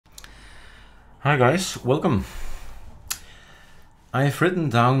Hi guys, welcome. I have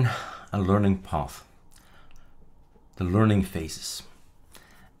written down a learning path, the learning phases,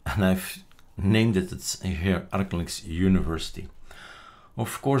 and I've named it here ArcoLinux University.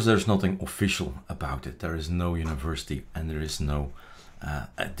 Of course, there's nothing official about it. There is no university and there is no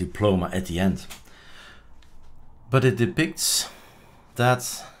diploma at the end. But it depicts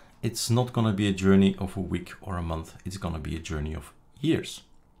that it's not going to be a journey of a week or a month. It's going to be a journey of years.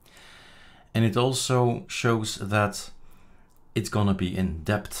 And it also shows that it's gonna be in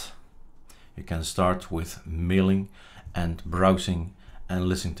depth. You can start with mailing and browsing and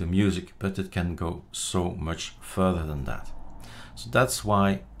listening to music, but it can go so much further than that. So that's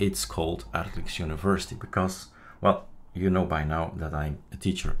why it's called ArcoLinux University, because, well, you know by now that I'm a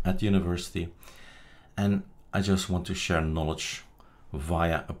teacher at the university and I just want to share knowledge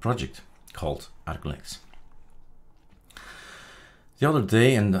via a project called ArcoLinux. The other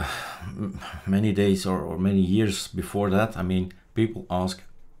day, and many days or many years before that, I mean, people ask,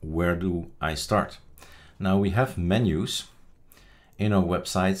 where do I start? Now we have menus in our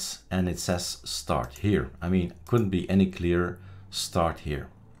websites and it says start here. I mean, couldn't be any clearer, start here.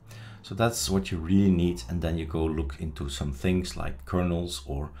 So that's what you really need, and then you go look into some things like kernels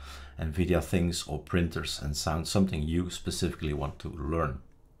or NVIDIA things or printers and sound, something you specifically want to learn.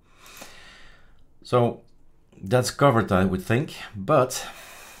 So that's covered, I would think, but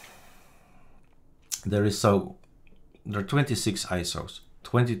there are 26 ISOs,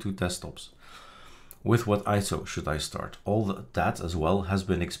 22 desktops. With what ISO should I start? All that as well has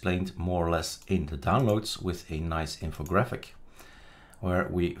been explained more or less in the downloads with a nice infographic where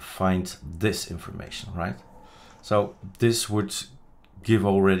we find this information, right? So this would give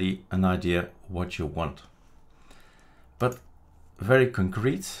already an idea what you want, but very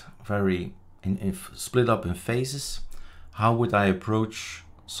concrete, very split up in phases. How would I approach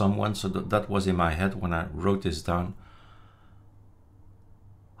someone? So that was in my head when I wrote this down.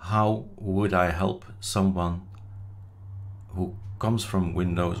 How would I help someone who comes from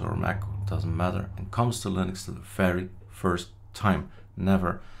Windows or Mac, doesn't matter, and comes to Linux the very first time,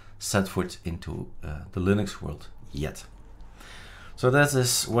 never set foot into the Linux world yet? So that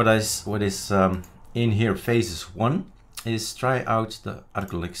is what is in here. Phases 1 is try out the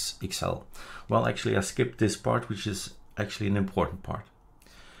ArcoLinux XL. Well, actually I skipped this part, which is actually an important part.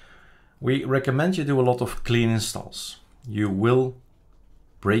 We recommend you do a lot of clean installs. You will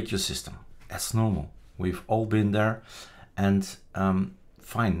break your system. That's normal. We've all been there, and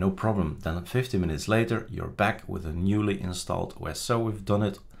fine, no problem. Then 50 minutes later, you're back with a newly installed OS. So we've done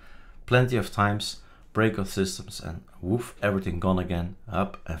it plenty of times, break our systems, and woof, everything gone again,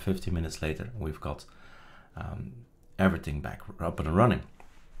 up, and 50 minutes later, we've got everything back up and running.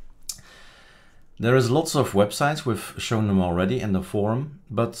 There is lots of websites, we've shown them already in the forum,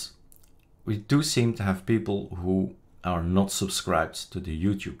 but we do seem to have people who are not subscribed to the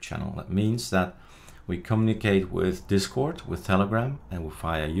YouTube channel. That means that we communicate with Discord, with Telegram, and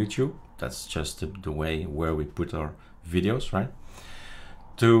via YouTube. That's just the way where we put our videos, right?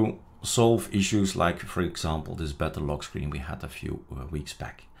 To solve issues like, for example, this better lock screen we had a few weeks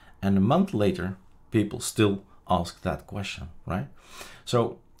back. And a month later, people still ask that question, right?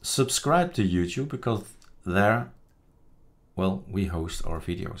 So subscribe to YouTube, because there, well, we host our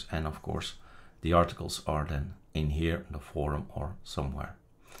videos, and of course the articles are then in here in the forum or somewhere.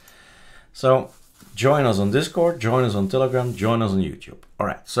 So join us on Discord, join us on Telegram, join us on YouTube. All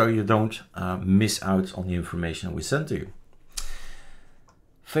right, so you don't miss out on the information we send to you.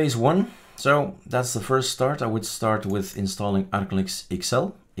 Phase 1, so that's the first start. I would start with installing ArcoLinux XL,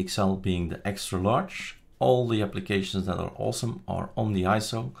 XL being the extra large. All the applications that are awesome are on the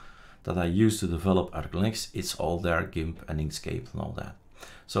ISO that I use to develop ArcoLinux. It's all there, GIMP and Inkscape and all that.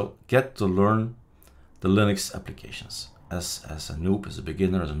 So get to learn the Linux applications. As a noob, as a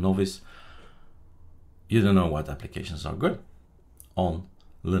beginner, as a novice, you don't know what applications are good on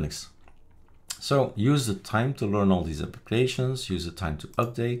Linux. So use the time to learn all these applications, use the time to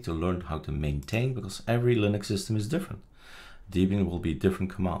update, to learn how to maintain, because every Linux system is different. Debian will be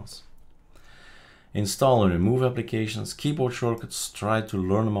different commands. Install and remove applications, keyboard shortcuts, try to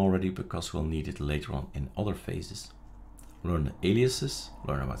learn them already, because we'll need it later on in other phases. Learn the aliases,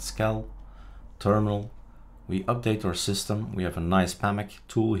 learn about Scal, terminal. We update our system. We have a nice PAMAC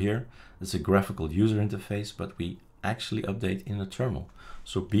tool here. It's a graphical user interface, but we actually update in the terminal.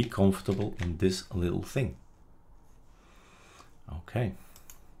 So be comfortable in this little thing. Okay.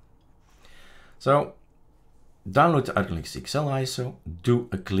 So download the ArcoLinux XL ISO, do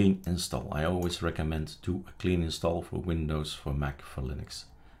a clean install. I always recommend do a clean install for Windows, for Mac, for Linux.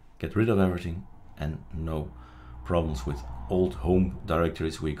 Get rid of everything and no problems with old home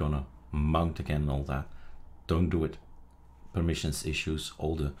directories we're gonna mount again and all that. Don't do it. Permissions issues,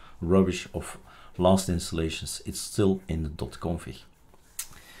 all the rubbish of last installations, it's still in the .config.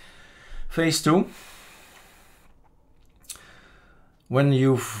 Phase 2. When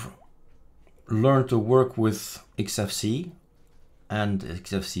you've learned to work with XFC and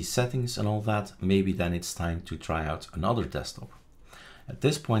XFC settings and all that, maybe then it's time to try out another desktop. At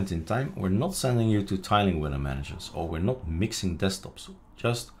this point in time, we're not sending you to tiling window managers, or we're not mixing desktops.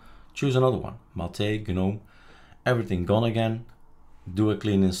 Just choose another one. Mate, GNOME, everything gone again, do a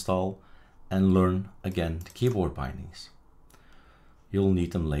clean install and learn again the keyboard bindings. You'll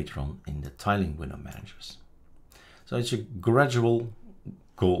need them later on in the tiling window managers. So it's a gradual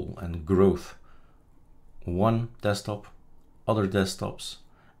goal and growth. One desktop, other desktops,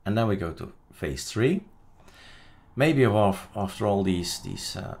 and then we go to phase 3. Maybe after all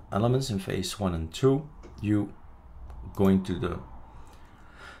these elements in phase 1 and 2, you going to the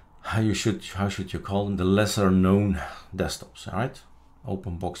how should you call them, the lesser known desktops. All right,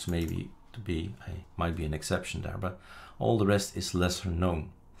 OpenBox might be an exception there, but all the rest is lesser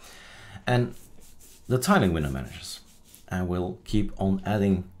known. And the tiling window managers, and we'll keep on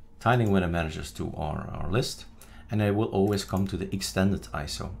adding tiling window managers to our list, and they will always come to the extended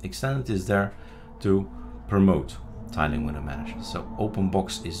ISO. Extended is there to promote tiling window managers. So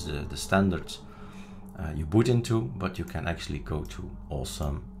OpenBox is the standard you boot into, but you can actually go to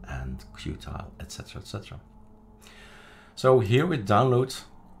Awesome and Qtile, etc., etc. So here we download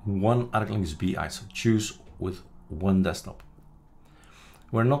one ArcoLinux B ISO, choose with one desktop.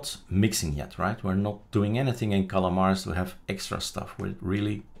 We're not mixing yet, right? We're not doing anything in Calamares to have extra stuff. We're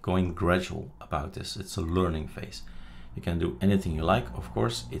really going gradual about this. It's a learning phase. You can do anything you like, of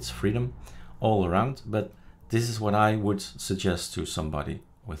course, it's freedom all around, but this is what I would suggest to somebody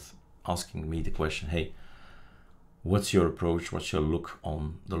with asking me the question, hey, what's your approach? What's your look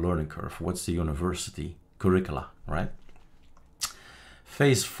on the learning curve? What's the university curricula, right?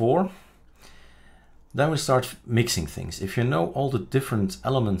 Phase 4, then we start mixing things. If you know all the different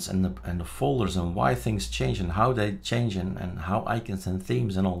elements and the folders and why things change and how they change and how icons and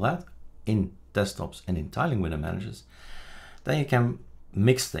themes and all that in desktops and in tiling window managers, then you can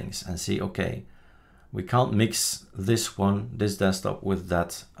mix things and see, okay, we can't mix this desktop with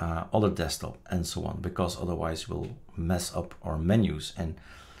that other desktop and so on, because otherwise we'll mess up our menus and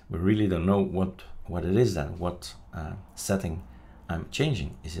we really don't know what it is then, what setting I'm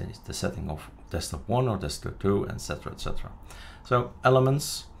changing. Is it the setting of desktop 1 or desktop 2, etc., etc. So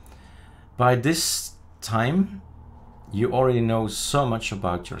elements, by this time you already know so much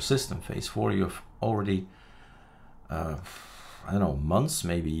about your system. Phase 4, you've already I don't know, months,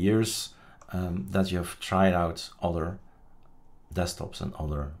 maybe years that you have tried out other desktops and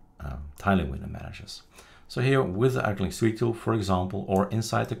other tiling window managers. So here with the ArcoLinux Suite tool, for example, or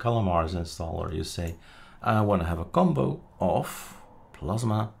inside the Calamares installer, you say, I want to have a combo of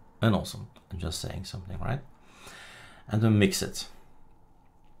Plasma and Awesome. I'm just saying something, right? And then mix it.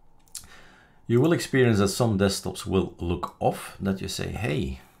 You will experience that some desktops will look off, that you say,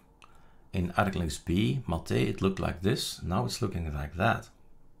 hey, in ArcoLinux B, Mate, it looked like this, now it's looking like that,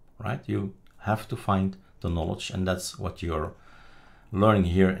 right? You have to find the knowledge, and that's what you're learning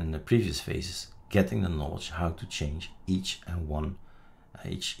here in the previous phases, getting the knowledge how to change each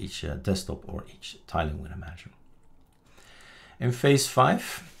desktop or each tiling window manager. In phase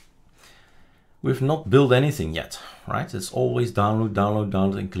 5, we've not built anything yet, right? It's always download, download,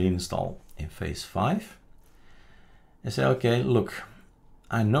 download, and clean install. In phase 5, I say, okay, look,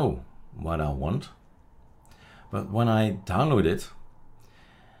 I know what I want, but when I download it,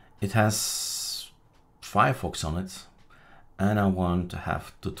 it has Firefox on it, and I want to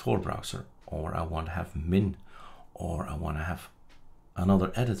have the Tor browser, or I want to have Min, or I want to have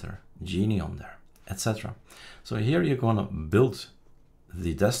another editor, Genie on there, etc. So here you're going to build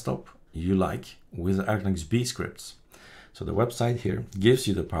the desktop you like with ArcoLinux B scripts. So the website here gives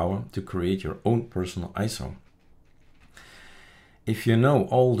you the power to create your own personal ISO. If you know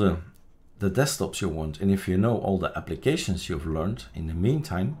all the desktops you want, and if you know all the applications you've learned in the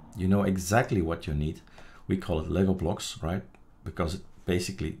meantime, you know exactly what you need. We call it Lego blocks, right? Because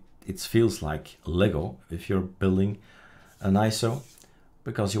it feels like Lego if you're building an ISO,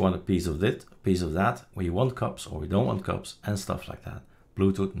 because you want a piece of it, a piece of that, we want cups or we don't want cups and stuff like that.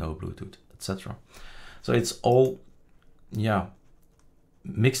 Bluetooth, no Bluetooth, etc. So it's all, yeah,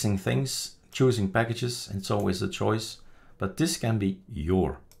 mixing things, choosing packages, it's always a choice, but this can be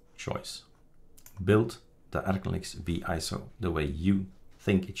your choice. Build the ArcoLinux V ISO the way you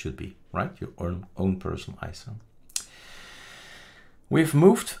think it should be, right? Your own personal ISO. We've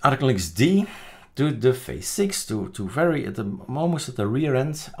moved ArcoLinux D do the phase 6 to very at the almost at the rear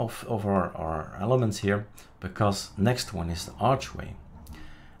end of our elements here, because next one is the archway.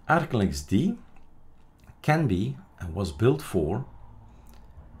 ArcoLinux D can be and was built for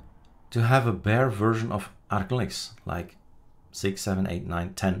to have a bare version of ArcoLinux, like 6, 7, 8,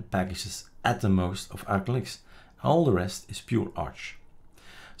 9, 10 packages at the most of ArcoLinux. All the rest is pure Arch.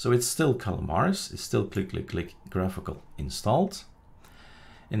 So it's still Calamares, it's still click, click, click graphical installed.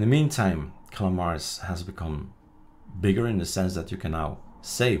 In the meantime, Calamares has become bigger in the sense that you can now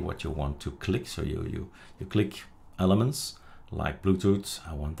say what you want to click. So you click elements like Bluetooth,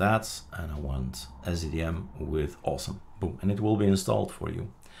 I want that, and I want SDM with awesome, boom, and it will be installed for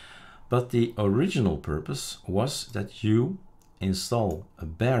you. But the original purpose was that you install a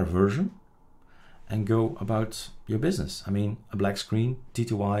bare version and go about your business. I mean, a black screen,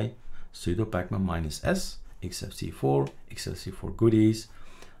 T2I, sudo pacman -s, XFCE4, XFCE4 goodies,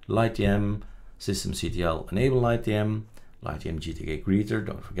 LightTM, systemctl enable LightTM, LightTM GTK greeter,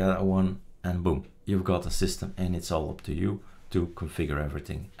 don't forget that one, and boom, you've got a system, and it's all up to you to configure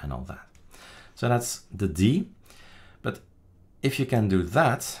everything and all that. So that's the D. But if you can do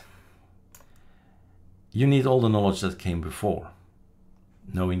that, you need all the knowledge that came before.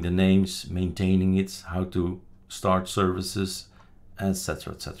 Knowing the names, maintaining it, how to start services,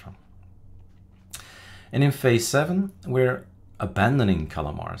 etc., etc. And in phase 7, we're abandoning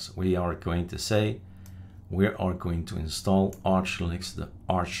Calamares. We are going to say we are going to install ArcoLinux the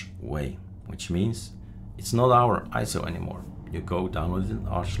Arch way, which means it's not our ISO anymore. You go download it in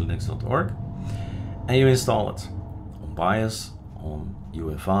arcolinux.org and you install it on BIOS, on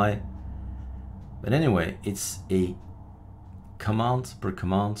UEFI. But anyway, it's a command per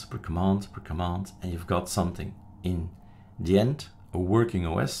command per command per command, and you've got something in the end, a working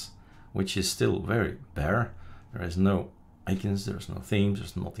OS, which is still very bare. There is no icons, there's no themes,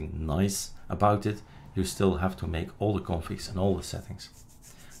 there's nothing nice about it. You still have to make all the configs and all the settings.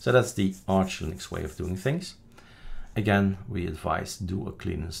 So that's the ArcoLinux way of doing things. Again, we advise do a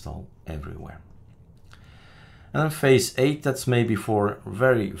clean install everywhere. And then phase 8, that's maybe for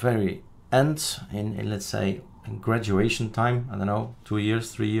very end in let's say in graduation time, I don't know, 2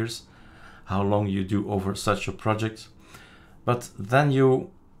 years, 3 years, how long you do over such a project. But then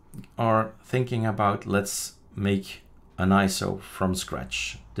you are thinking about, let's make an ISO from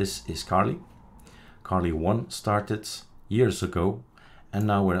scratch. This is Carly. Carly 1 started years ago, and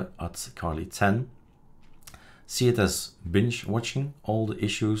now we're at Carly 10. See it as binge watching all the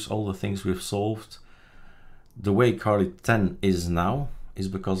issues, all the things we've solved. The way Carly 10 is now is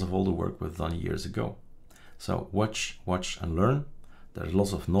because of all the work we've done years ago. So watch and learn. There's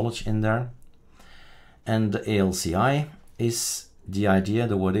lots of knowledge in there. And the ALCI is the idea,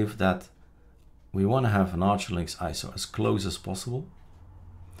 the what if, that we want to have an ArcoLinux ISO as close as possible,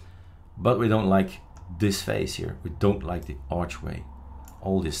 but we don't like this phase here. We don't like the archway,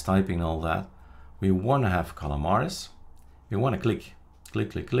 all this typing and all that. We want to have Calamares. We want to click,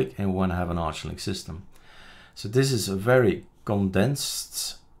 click, click, click, and we want to have an ArcoLinux system. So this is a very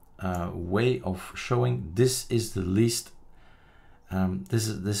condensed way of showing this is the least, this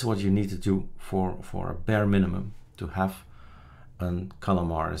is what you need to do for a bare minimum to have a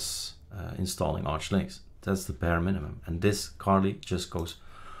Calamares installing ArcoLinux. That's the bare minimum. And this Carly just goes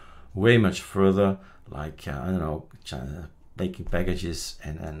way much further, like I don't know, making packages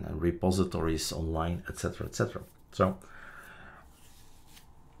and repositories online, etc., etc. So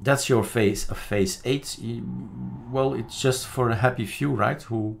that's your phase of phase 8. Well, it's just for a happy few, right,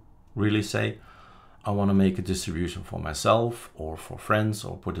 who really say, I want to make a distribution for myself or for friends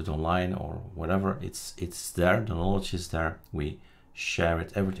or put it online or whatever. It's there, the knowledge is there, we share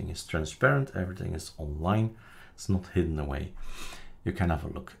it, everything is transparent, everything is online, it's not hidden away. You can have a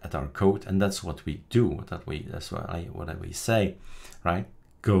look at our code, and that's what we do, that's what we say, right?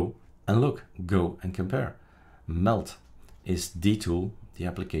 Go and look, go and compare. Melt is the tool, the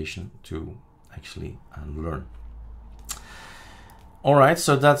application to actually learn. All right,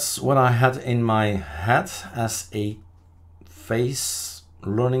 so that's what I had in my head as a phase,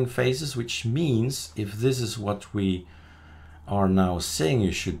 learning phases, which means if this is what we are now saying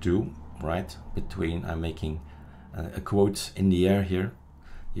you should do, right? Between, I'm making a quote in the air here.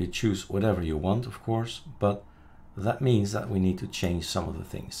 You choose whatever you want, of course, but that means that we need to change some of the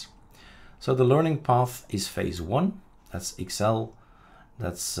things. So the learning path is phase 1, that's XL,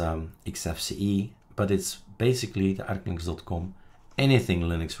 that's XFCE, but it's basically the ArcoLinux.com, anything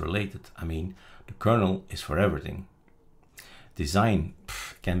Linux related. I mean, the kernel is for everything. Design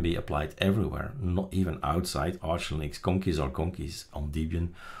can be applied everywhere, not even outside ArcoLinux. Conkeys are conkeys on Debian,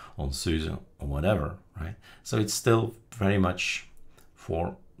 on SUSE, or whatever, right? So it's still very much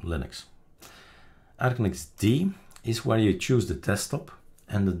for Linux. ArcoLinux D is where you choose the desktop,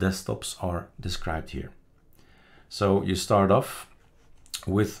 and the desktops are described here. So you start off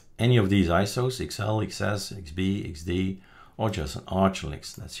with any of these ISOs, XL, XS, XB, XD, or just an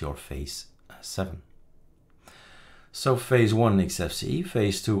ArcoLinux. That's your Phase 7. So Phase 1 XFCE,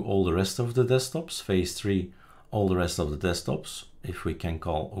 Phase 2 all the rest of the desktops, Phase 3 all the rest of the desktops, if we can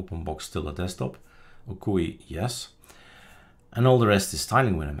call OpenBox still a desktop, Okui, yes. And all the rest is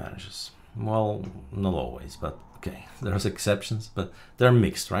tiling window managers. Well, not always, but okay, there's exceptions, but they're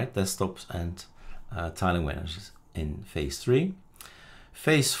mixed, right? Desktops and tiling managers in Phase 3.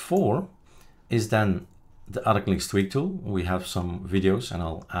 Phase 4 is then the ArcoLinux tweak tool. We have some videos and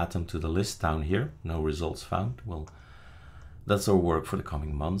I'll add them to the list down here. No results found. Well, that's our work for the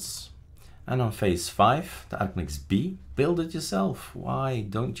coming months. And on Phase 5, the ArcoLinux B, build it yourself. Why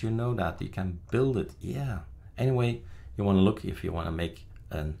don't you know that? You can build it, yeah. Anyway, you want to look, if you want to make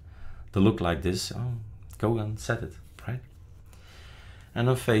the look like this, go and set it, right? And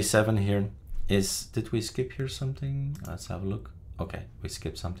on Phase 7 here is, did we skip here something? Let's have a look. Okay, we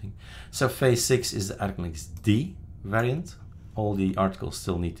skipped something. So Phase 6 is the ArcoLinux D variant. All the articles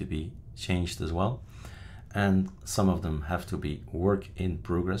still need to be changed as well. And some of them have to be work in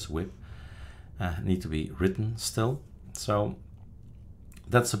progress with, need to be written still. So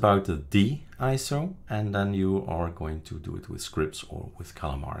that's about the D ISO, and then you are going to do it with scripts or with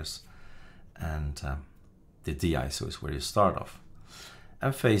Calamars. And the D ISO is where you start off.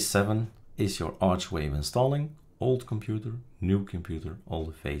 And Phase 7 is your archway of installing, old computer, new computer, all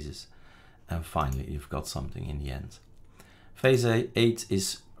the phases. And finally, you've got something in the end. Phase 8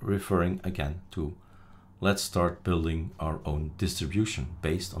 is referring again to let's start building our own distribution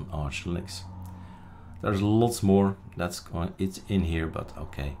based on ArcoLinux. There's lots more it's in here, but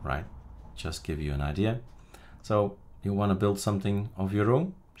okay, right? Just give you an idea. So you want to build something of your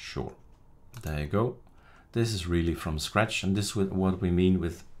own? Sure. There you go. This is really from scratch, and this is what we mean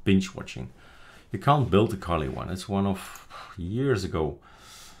with binge watching. You can't build the Kali one. It's one of years ago.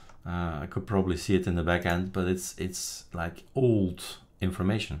 I could probably see it in the back end, but it's like old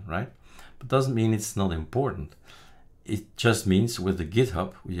information, right? But doesn't mean it's not important. It just means with the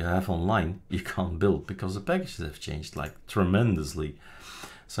GitHub you have online, you can't build because the packages have changed like tremendously.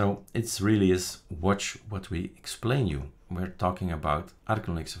 So it's really is watch what we explain you. We're talking about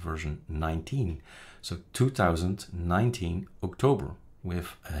ArcoLinux version 19. So 2019 October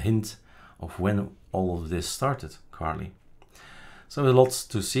with a hint of when all of this started, Carly. So lots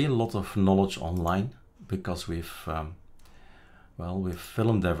to see, a lot of knowledge online because we've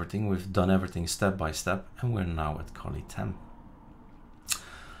filmed everything, we've done everything step by step, and we're now at Kali 10.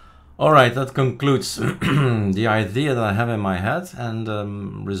 All right, that concludes the idea that I have in my head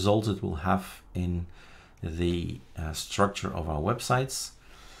and results it will have in the structure of our websites.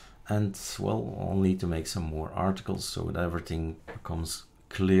 And well, I'll need to make some more articles so that everything becomes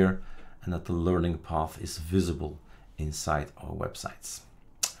clear and that the learning path is visible inside our websites.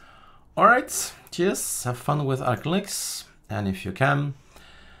 All right, cheers, have fun with ArcoLinux. And if you can,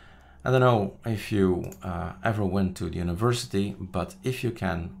 I don't know if you ever went to the university, but if you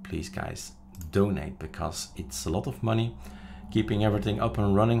can, please guys, donate, because it's a lot of money keeping everything up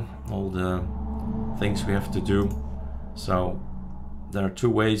and running, all the things we have to do. So there are two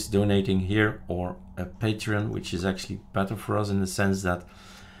ways, donating here or a Patreon, which is actually better for us in the sense that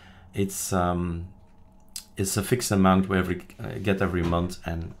it's a fixed amount we get every month,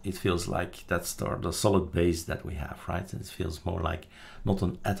 and it feels like that's the solid base that we have, right? It feels more like not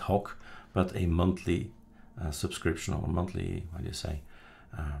an ad hoc, but a monthly subscription or monthly, what do you say,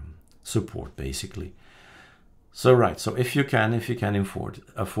 support basically. So right, so if you can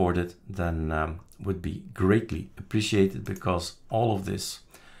afford it, then would be greatly appreciated, because all of this,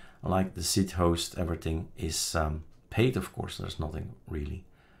 like the seat host, everything is paid. Of course, there's nothing really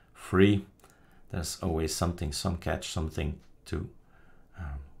free. There's always something, some catch, something to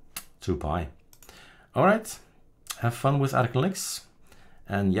buy. All right, have fun with ArcoLinux.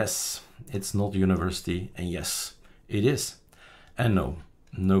 And yes, it's not university, and yes, it is. And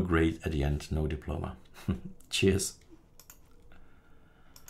no grade at the end, no diploma. Cheers.